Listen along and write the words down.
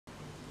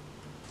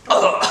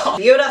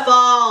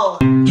Beautiful!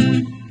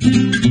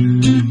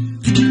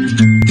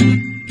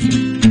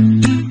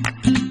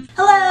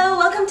 Hello,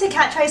 welcome to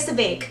Cat Tries to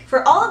Bake.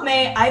 For all of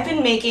May, I've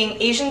been making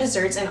Asian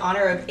desserts in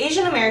honor of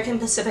Asian American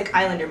Pacific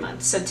Islander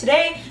Month. So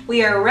today,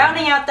 we are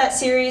rounding out that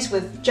series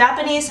with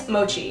Japanese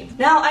mochi.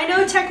 Now, I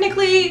know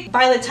technically,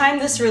 by the time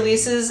this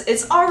releases,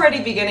 it's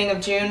already beginning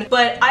of June,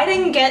 but I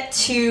didn't get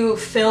to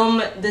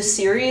film this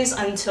series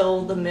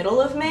until the middle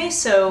of May,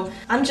 so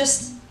I'm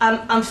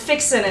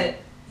fixing it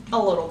a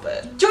little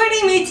bit.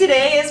 Joining me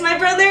today is my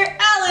brother,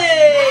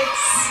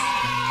 Alex!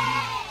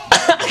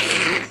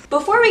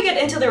 Before we get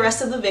into the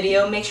rest of the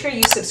video, make sure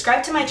you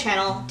subscribe to my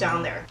channel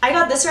down there. I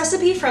got this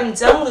recipe from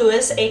Zung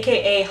Lewis,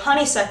 aka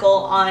Honeysuckle,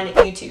 on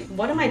YouTube.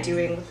 What am I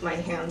doing with my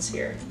hands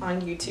here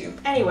on YouTube?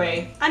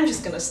 Anyway, I'm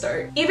just gonna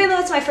start. Even though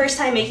it's my first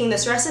time making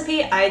this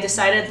recipe, I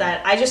decided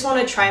that I just want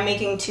to try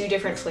making 2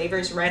 different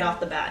flavors right off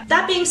the bat.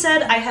 That being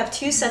said, I have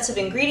 2 sets of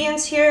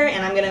ingredients here,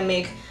 and I'm gonna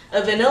make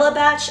a vanilla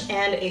batch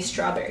and a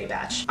strawberry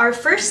batch. Our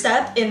first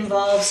step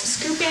involves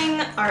scooping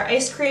our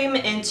ice cream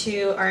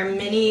into our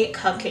mini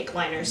cupcake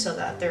liners so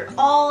that they're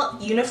all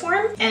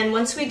uniform. And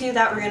once we do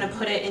that, we're gonna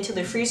put it into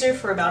the freezer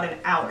for about an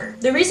hour.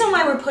 The reason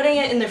why we're putting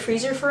it in the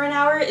freezer for an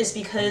hour is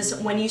because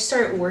when you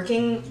start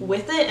working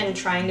with it and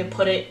trying to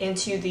put it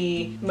into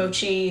the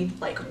mochi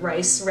like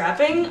rice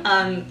wrapping,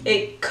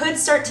 it could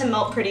start to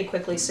melt pretty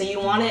quickly. So you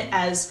want it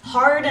as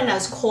hard and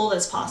as cold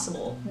as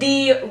possible.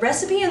 The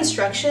recipe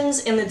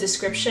instructions in the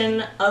description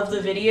of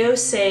the video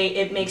say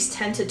it makes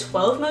 10 to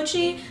 12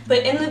 mochi,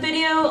 but in the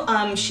video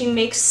she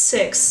makes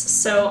 6,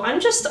 so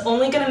I'm just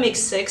only gonna make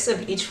 6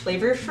 of each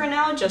flavor for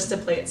now just to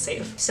play it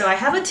safe. So I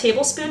have a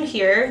tablespoon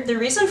here. The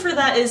reason for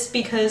that is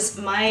because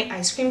my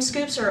ice cream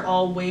scoops are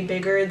all way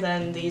bigger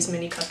than these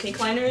mini cupcake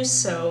liners,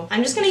 so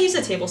I'm just gonna use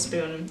a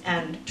tablespoon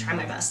and try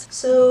my best.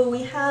 So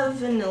we have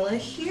vanilla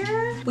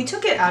here. We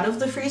took it out of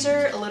the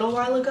freezer a little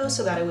while ago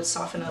so that it would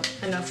soften up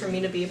enough for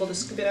me to be able to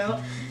scoop it out,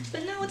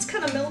 but now it's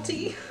kind of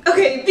melty.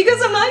 Okay,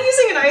 because I'm not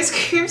using an ice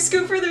cream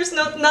scooper, there's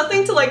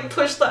nothing to like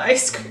push the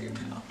ice cream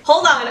out.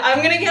 Hold on,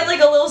 I'm gonna get like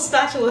a little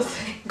spatula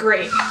thing.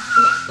 Great.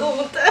 Oh,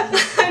 what the?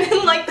 I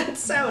didn't like that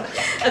sound.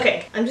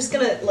 Okay, I'm just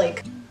gonna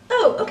like,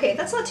 oh, okay,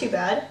 that's not too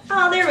bad.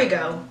 Oh, there we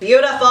go.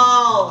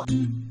 Beautiful!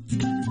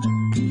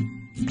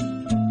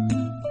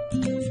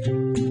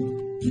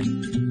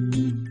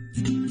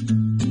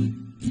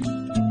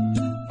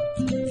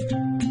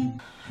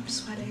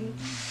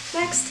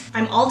 Next,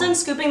 I'm all done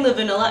scooping the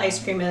vanilla ice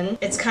cream in.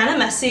 It's kind of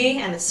messy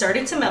and it's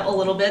starting to melt a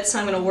little bit, so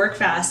I'm gonna work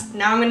fast.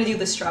 Now I'm gonna do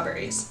the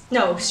strawberries.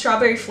 No,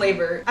 strawberry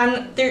flavor.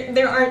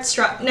 There aren't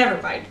never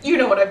mind. You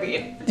know what I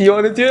mean. Do you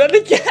want to do that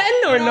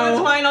again or no? No,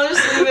 it's fine, I'll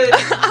just leave it.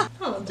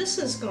 Oh, this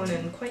is going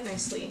in quite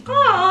nicely. Oh,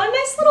 a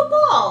nice little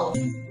ball.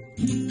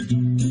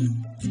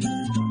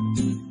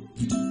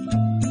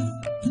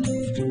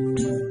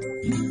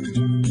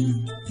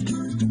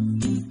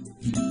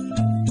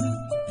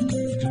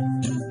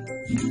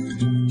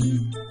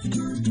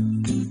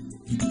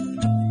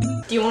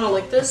 Do you want to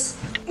lick this?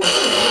 You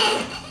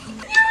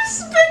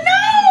spit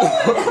out!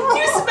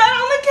 You spat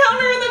on the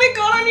counter and then it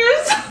got on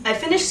yours! I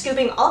finished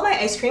scooping all my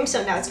ice cream,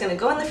 so now it's gonna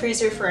go in the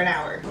freezer for an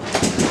hour.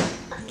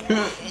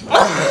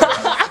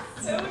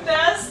 So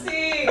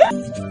nasty!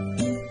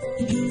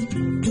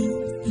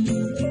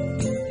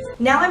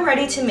 Now I'm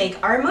ready to make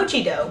our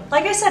mochi dough.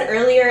 Like I said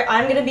earlier,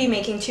 I'm gonna be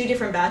making 2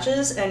 different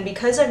batches, and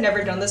because I've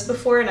never done this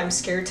before and I'm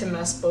scared to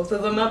mess both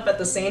of them up at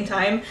the same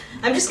time,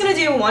 I'm just gonna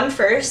do one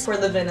first for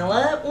the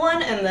vanilla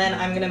one, and then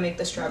I'm gonna make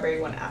the strawberry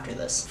one after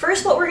this.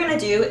 First, what we're gonna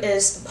do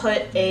is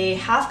put a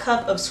 ½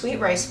 cup of sweet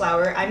rice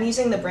flour, I'm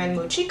using the brand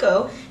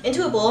Mochiko,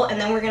 into a bowl,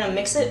 and then we're gonna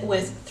mix it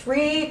with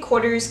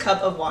 3/4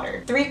 cup of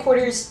water.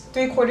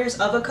 3/4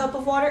 of a cup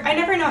of water? I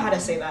never know how to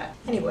say that.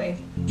 Anyway.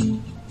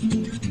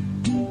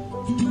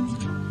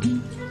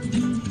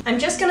 I'm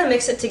just gonna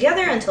mix it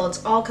together until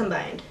it's all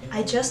combined.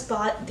 I just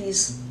bought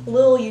these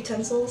little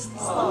utensils,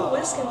 this little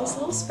whisk and this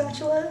little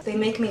spatula. They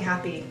make me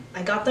happy.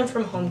 I got them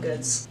from Home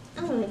Goods.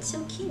 Oh, it's so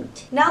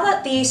cute. Now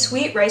that the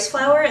sweet rice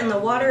flour and the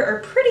water are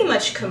pretty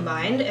much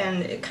combined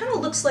and it kind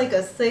of looks like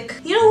a thick,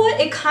 you know what,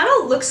 it kind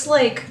of looks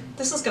like,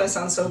 this is gonna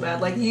sound so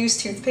bad, like used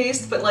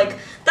toothpaste, but like,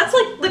 that's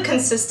like the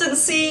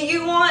consistency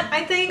you want,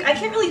 I think. I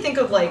can't really think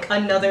of like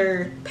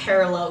another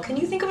parallel. Can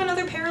you think of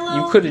another parallel?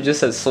 You could have just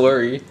said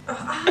slurry.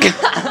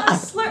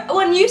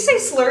 When you say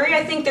slurry,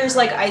 I think there's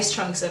like ice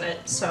chunks in it,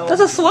 so.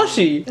 That's a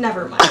slushy.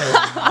 Never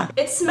mind.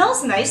 It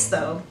smells nice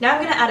though. Now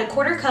I'm gonna add a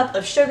 1/4 cup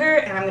of sugar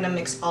and I'm gonna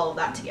mix all of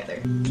that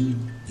together.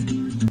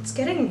 It's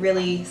getting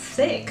really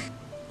thick.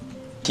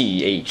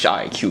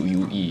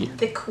 THIQUE.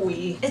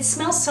 Thick-wee. It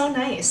smells so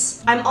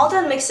nice. I'm all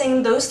done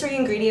mixing those 3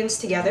 ingredients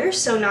together,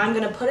 so now I'm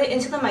gonna put it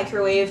into the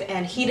microwave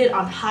and heat it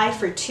on high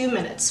for 2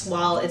 minutes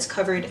while it's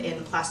covered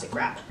in plastic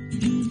wrap.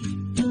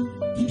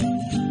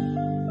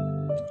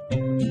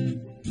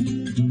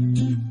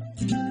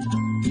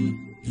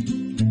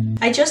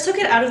 I just took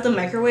it out of the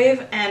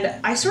microwave and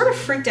I sort of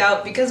freaked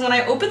out because when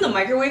I opened the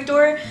microwave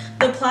door,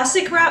 The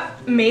plastic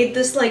wrap made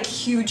this like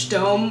huge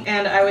dome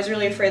and I was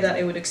really afraid that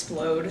it would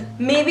explode.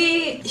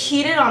 Maybe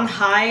heat it on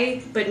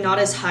high, but not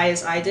as high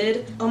as I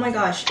did. Oh my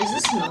gosh, is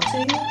this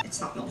melting? It's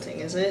not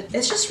melting, is it?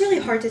 It's just really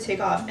hard to take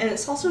off and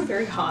it's also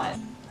very hot.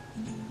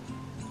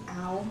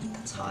 Ow,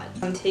 that's hot.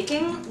 I'm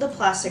taking the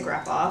plastic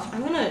wrap off.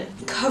 I'm gonna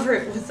cover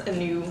it with a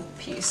new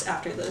piece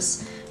after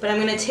this. But I'm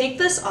gonna take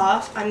this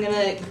off. I'm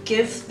gonna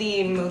give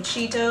the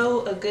mochi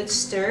dough a good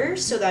stir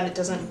so that it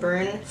doesn't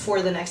burn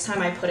for the next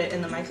time I put it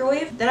in the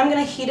microwave. Then I'm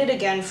gonna heat it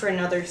again for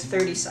another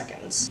 30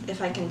 seconds,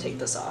 if I can take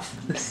this off.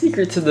 The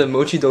secret to the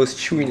mochi dough's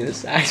chewiness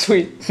is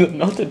actually the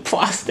melted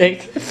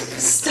plastic.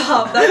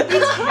 Stop, that'd be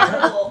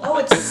terrible. Oh,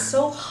 it's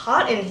so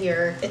hot in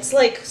here. It's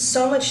like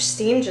so much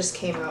steam just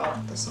came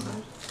out. This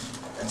one,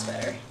 that's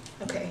better.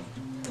 Okay.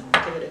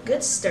 Give it a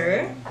good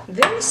stir.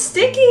 Very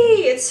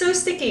sticky! It's so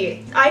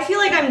sticky. I feel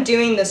like I'm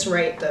doing this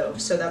right though,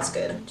 so that's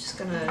good. I'm just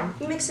gonna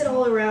mix it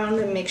all around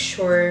and make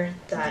sure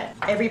that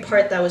every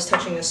part that was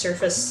touching the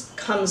surface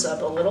comes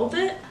up a little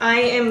bit. I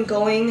am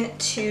going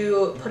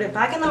to put it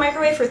back in the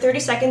microwave for 30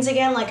 seconds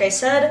again, like I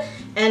said,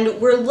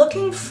 and we're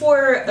looking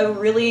for a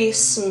really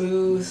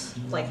smooth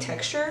like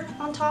texture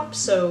on top,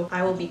 so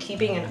I will be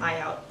keeping an eye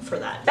out for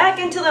that. Back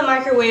into the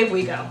microwave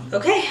we go.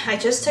 Okay, I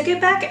just took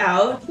it back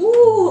out.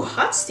 Ooh,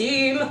 hot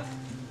steam.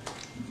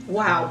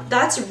 Wow,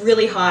 that's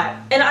really hot.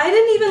 And I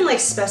didn't even like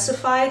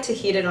specify to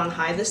heat it on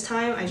high this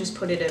time. I just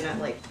put it in at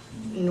like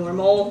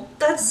normal.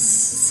 That's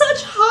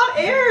such hot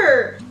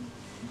air.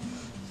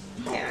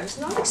 Yeah, I was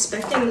not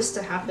expecting this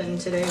to happen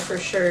today for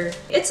sure.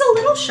 It's a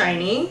little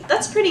shiny.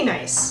 That's pretty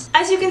nice.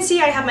 As you can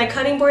see, I have my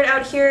cutting board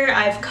out here.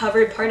 I've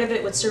covered part of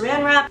it with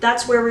saran wrap.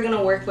 That's where we're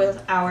gonna work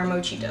with our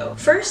mochi dough.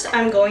 First,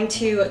 I'm going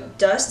to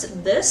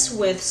dust this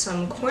with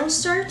some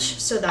cornstarch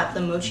so that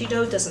the mochi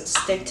dough doesn't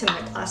stick to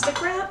my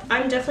plastic wrap.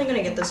 I'm definitely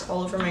gonna get this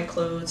all over my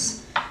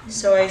clothes,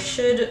 so I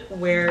should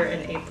wear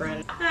an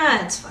apron.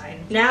 It's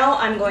fine. Now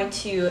I'm going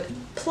to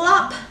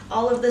plop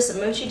all of this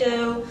mochi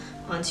dough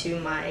onto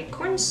my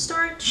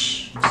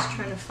cornstarch. Just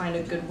trying to find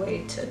a good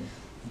way to...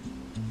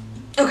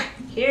 Okay,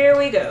 here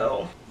we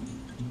go.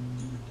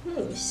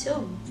 Ooh,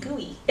 so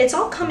gooey. It's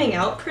all coming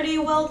out pretty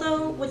well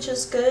though, which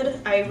is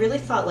good. I really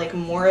thought like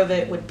more of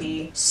it would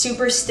be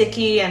super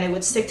sticky and it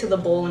would stick to the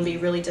bowl and be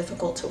really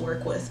difficult to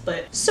work with,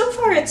 but so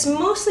far it's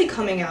mostly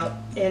coming out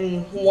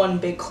in one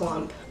big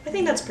clump. I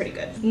think that's pretty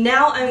good.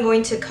 Now I'm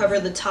going to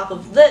cover the top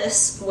of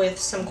this with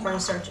some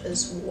cornstarch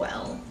as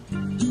well.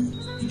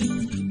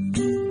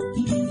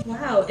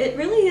 Wow, it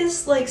really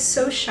is like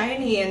so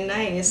shiny and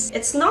nice.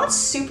 It's not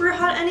super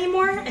hot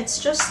anymore, it's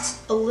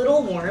just a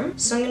little warm.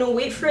 So I'm gonna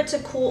wait for it to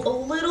cool a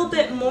little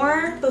bit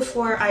more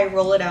before I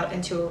roll it out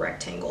into a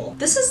rectangle.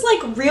 This is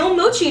like real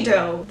mochi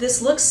dough.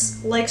 This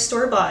looks like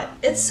store-bought.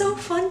 It's so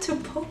fun to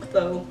poke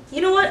though.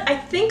 You know what? I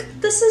think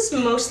this is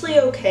mostly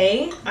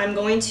okay. I'm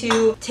going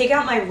to take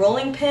out my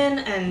rolling pin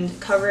and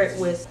cover it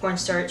with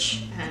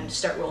cornstarch and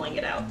start rolling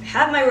it out. I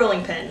have my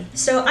rolling pin.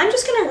 So I'm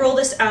just gonna roll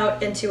this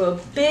out into a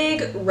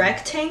big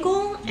rectangle,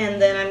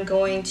 and then I'm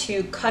going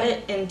to cut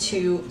it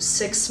into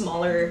 6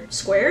 smaller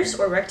squares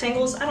or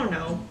rectangles. I don't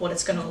know what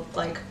it's gonna look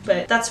like,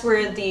 but that's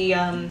where the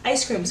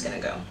ice cream's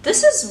gonna go.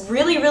 This is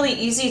really, really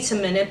easy to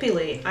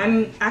manipulate.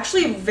 I'm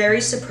actually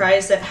very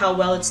surprised at how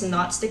well it's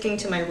not sticking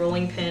to my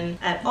rolling pin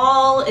at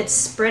all. It's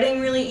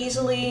spreading really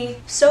easily.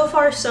 So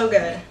far, so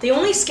good. The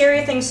only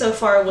scary thing so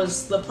far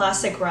was the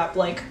plastic wrap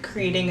like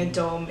creating a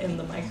dome in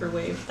the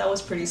microwave. That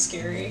was pretty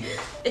scary.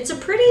 It's a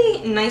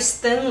pretty nice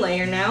thin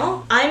layer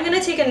now. I'm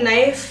gonna take a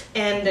knife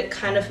and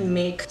kind of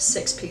make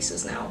 6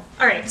 pieces now.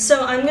 Alright,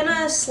 so I'm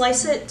gonna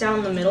slice it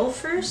down the middle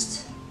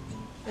first,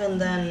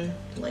 and then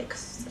like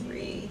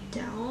 3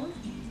 down.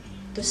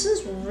 This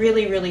is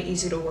really, really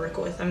easy to work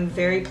with. I'm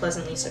very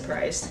pleasantly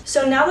surprised.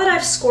 So now that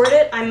I've scored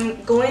it,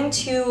 I'm going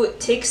to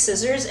take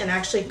scissors and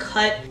actually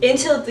cut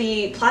into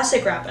the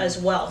plastic wrap as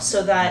well,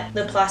 so that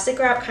the plastic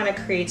wrap kind of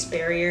creates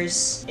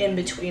barriers in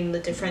between the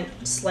different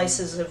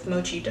slices of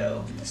mochi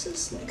dough. This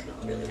is like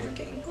not really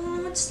working.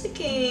 Oh, it's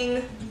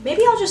sticking.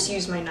 Maybe I'll just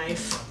use my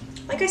knife.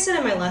 Like I said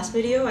in my last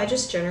video, I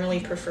just generally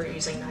prefer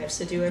using knives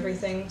to do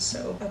everything,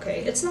 so...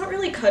 Okay, it's not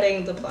really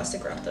cutting the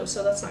plastic wrap though,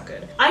 so that's not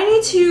good. I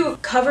need to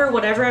cover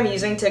whatever I'm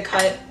using to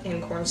cut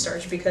in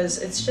cornstarch because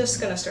it's just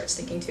gonna start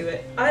sticking to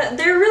it.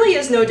 There really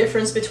is no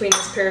difference between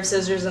this pair of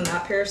scissors and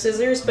that pair of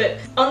scissors, but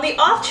on the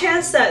off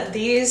chance that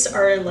these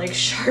are like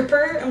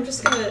sharper, I'm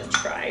just gonna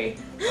try.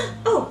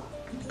 Oh!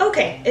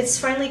 Okay, it's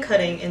finally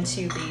cutting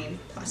into the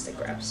plastic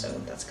wrap, so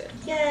that's good.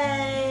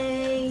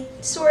 Yay!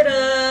 Sort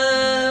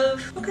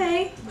of.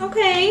 Okay,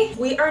 okay.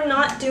 We are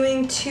not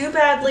doing too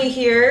badly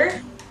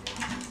here.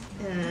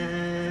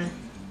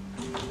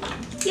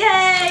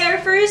 Yay! Our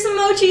first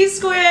mochi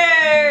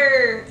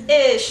square-ish.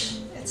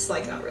 It's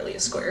like not really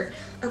a square.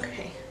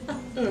 Okay. Oh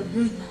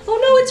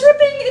no, it's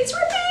ripping! It's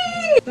ripping!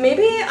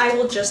 Maybe I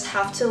will just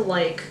have to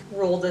like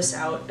roll this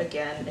out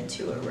again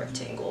into a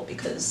rectangle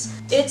because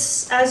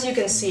it's, as you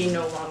can see,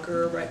 no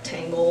longer a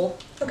rectangle.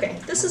 Okay,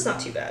 this is not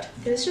too bad.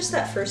 It was just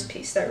that first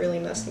piece that really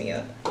messed me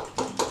up.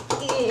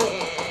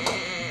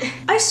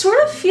 I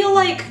sort of feel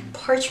like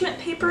part parchment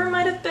paper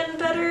might have been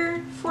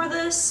better for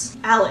this.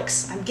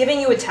 Alex, I'm giving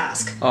you a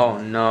task. Oh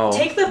no.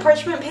 Take the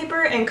parchment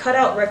paper and cut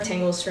out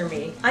rectangles for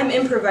me. I'm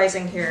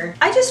improvising here.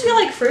 I just feel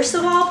like, first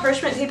of all,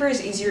 parchment paper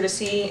is easier to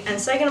see,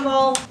 and second of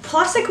all,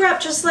 plastic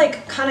wrap just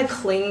like kind of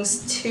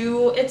clings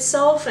to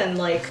itself and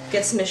like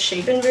gets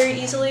misshapen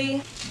very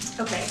easily.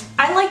 Okay,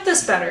 I like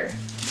this better.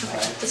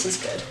 Okay, this is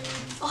good.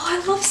 Oh, I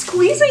love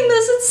squeezing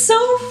this, it's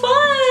so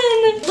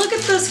fun! Look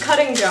at this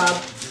cutting job.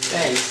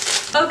 Thanks.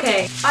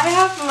 Okay, I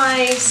have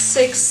my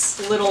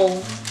 6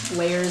 little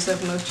layers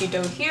of mochi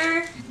dough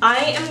here. I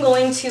am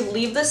going to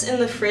leave this in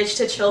the fridge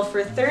to chill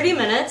for 30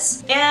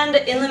 minutes, and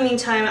in the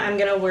meantime, I'm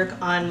gonna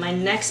work on my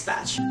next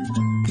batch.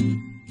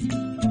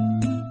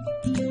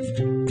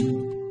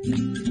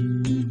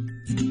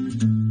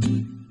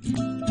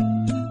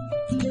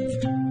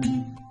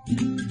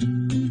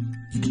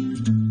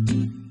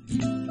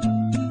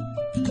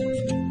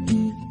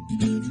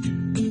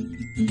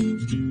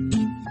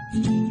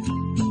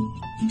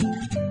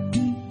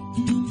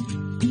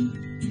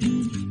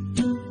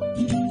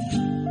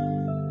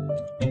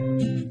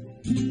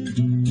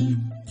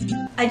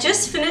 I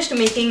just finished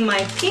making my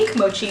pink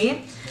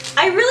mochi.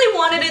 I really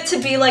wanted it to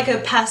be like a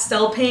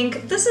pastel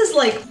pink. This is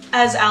like,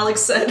 as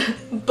Alex said,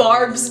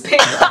 Barb's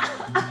pink.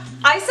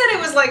 I said it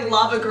was like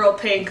Lava Girl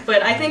pink,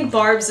 but I think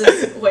Barb's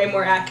is way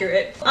more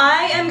accurate.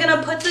 I am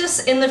gonna put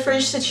this in the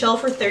fridge to chill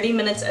for 30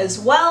 minutes as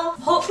well.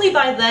 Hopefully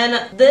by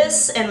then,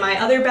 this and my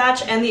other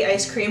batch and the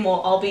ice cream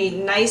will all be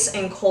nice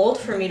and cold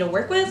for me to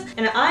work with.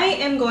 And I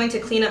am going to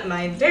clean up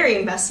my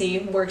very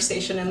messy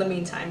workstation in the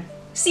meantime.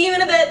 See you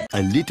in a bit!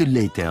 A little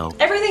later.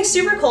 Everything's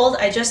super cold.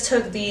 I just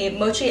took the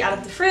mochi out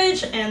of the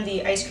fridge and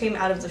the ice cream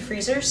out of the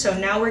freezer, so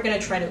now we're gonna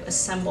try to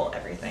assemble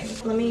everything.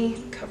 Let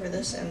me cover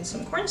this in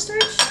some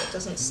cornstarch so it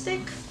doesn't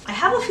stick. I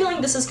have a feeling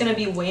this is gonna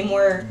be way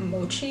more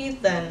mochi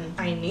than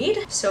I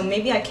need, so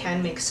maybe I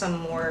can make some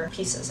more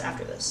pieces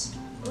after this.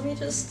 Let me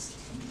just...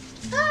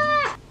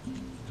 Ah!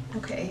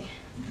 Okay.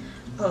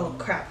 Oh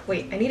crap,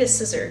 wait, I need a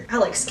scissor.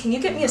 Alex, can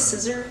you get me a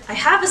scissor? I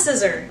have a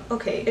scissor!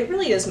 Okay, it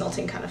really is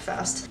melting kind of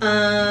fast.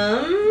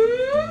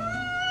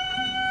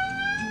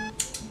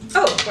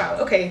 Oh, wow,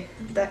 okay.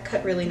 That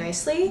cut really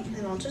nicely.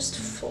 And I'll just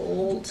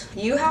fold.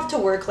 You have to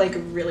work like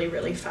really,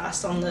 really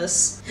fast on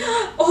this.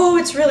 Oh,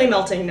 it's really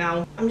melting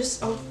now.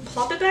 I'll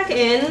plop it back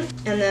in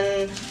and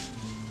then...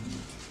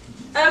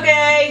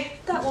 Okay,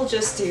 that will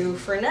just do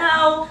for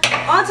now.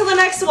 On to the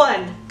next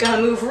one.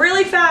 Gonna move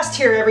really fast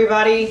here,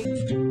 everybody.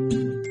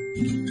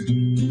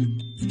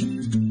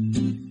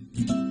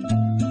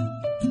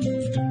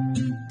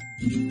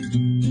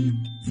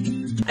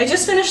 I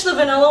just finished the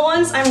vanilla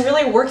ones. I'm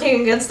really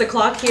working against the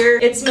clock here.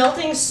 It's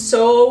melting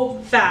so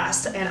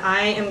fast, and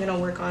I am gonna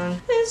work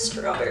on the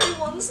strawberry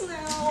ones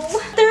now.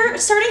 They're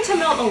starting to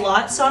melt a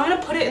lot, so I'm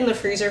gonna put it in the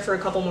freezer for a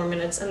couple more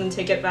minutes and then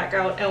take it back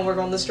out and work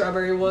on the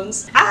strawberry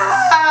ones.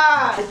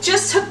 Ah! I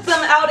just took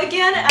them out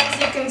again, as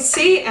you can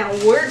see, and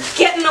we're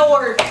getting to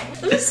work.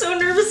 I'm so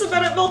nervous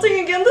about it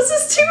melting again. This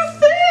is too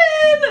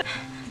thin!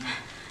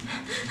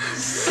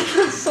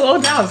 Slow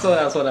down, slow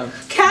down, slow down.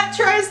 Cat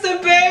tries to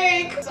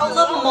bake! I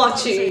love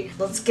mochi.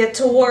 Let's get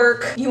to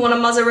work. You want a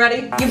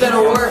Maserati? You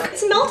better work.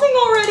 It's melting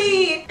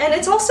already! And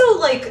it's also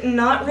like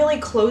not really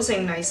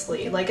closing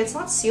nicely. Like it's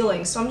not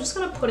sealing, so I'm just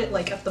gonna put it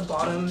like at the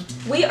bottom.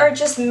 We are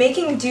just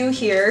making do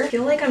here. I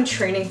feel like I'm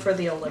training for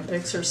the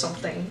Olympics or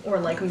something, or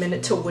like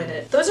Minute to Win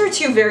It. Those are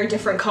two very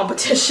different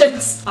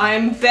competitions.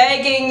 I'm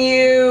begging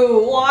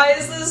you! Why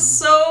is this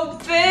so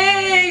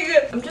big?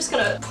 I'm just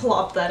gonna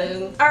plop that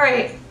in.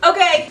 Alright,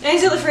 okay,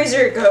 into the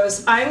freezer it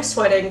goes. I'm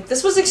sweating.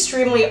 This was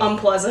extremely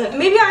unpleasant.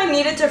 Maybe I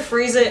needed to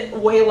freeze it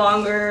way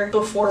longer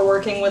before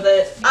working with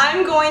it.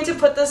 I'm going to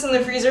put this in the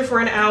freezer for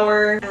an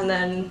hour and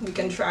then we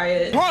can try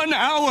it. 1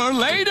 hour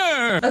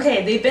later!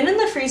 Okay, they've been in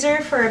the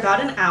freezer for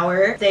about an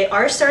hour. They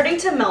are starting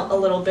to melt a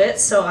little bit,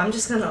 so I'm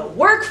just gonna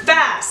work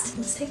fast.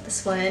 Let's take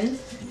this one,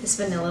 this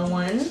vanilla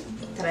one,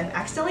 that I've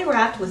accidentally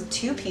wrapped with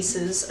 2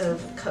 pieces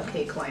of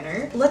cupcake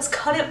liner. Let's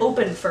cut it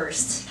open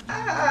first.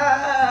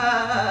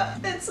 Ah,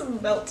 it's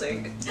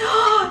melting.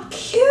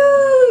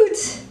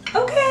 Cute!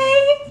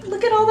 Okay,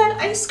 look at all that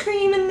ice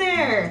cream in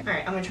there. All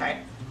right, I'm gonna try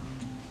it.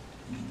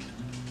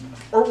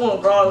 Oh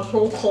my god, it's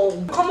so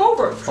cold. Come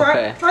over,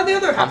 try the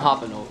other half. I'm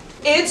hopping over.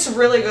 It's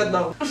really good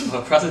though.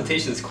 The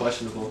presentation is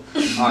questionable.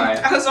 Alright.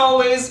 As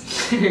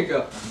always. Here you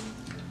go.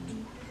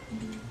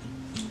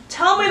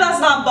 Tell me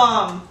that's not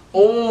bomb.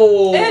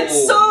 Oh!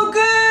 It's so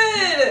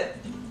good!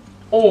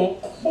 Oh,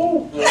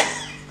 cool.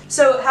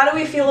 So how do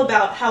we feel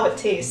about how it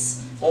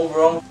tastes?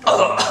 Overall,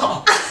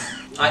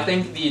 I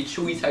think the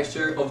chewy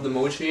texture of the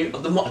mochi,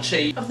 Of the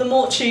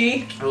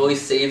mochi. really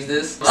saves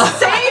this.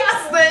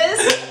 Saves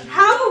this?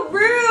 How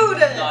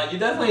rude! You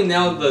definitely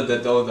nailed the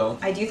dough though.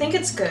 I do think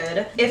it's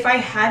good. If I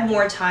had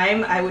more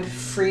time, I would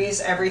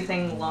freeze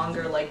everything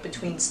longer, like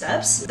between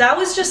steps. That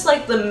was just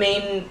like the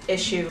main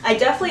issue. I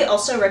definitely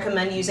also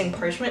recommend using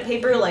parchment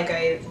paper like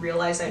I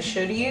realized I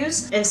should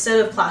use instead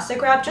of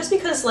plastic wrap, just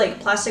because like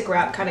plastic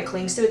wrap kind of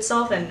clings to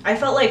itself and I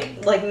felt like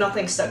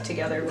nothing stuck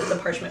together with the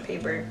parchment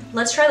paper.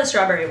 Let's try the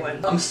strawberry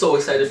one. I'm so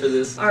excited for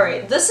this.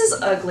 Alright, this is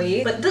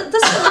ugly, but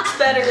this one looks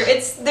better.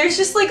 There's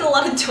just like a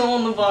lot of dough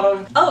on the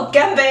bottom. Oh,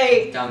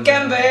 gembe!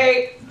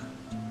 Gembe!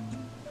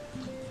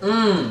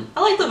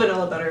 I like the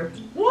vanilla better.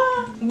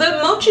 What? The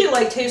mochi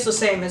like tastes the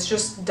same, it's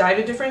just dyed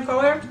a different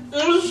color.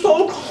 It's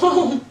so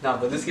cool. No,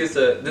 but this gets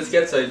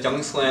a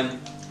Young Slam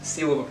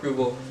seal of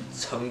approval.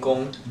 成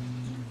功.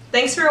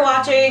 Thanks for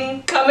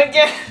watching. Come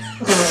again.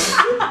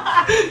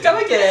 Come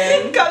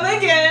again. Come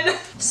again.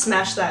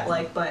 Smash that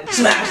like button.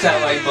 Smash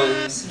that like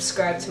button.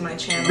 Subscribe to my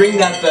channel. Ring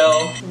that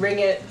bell. Ring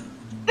it.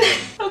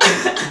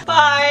 Okay.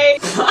 Bye.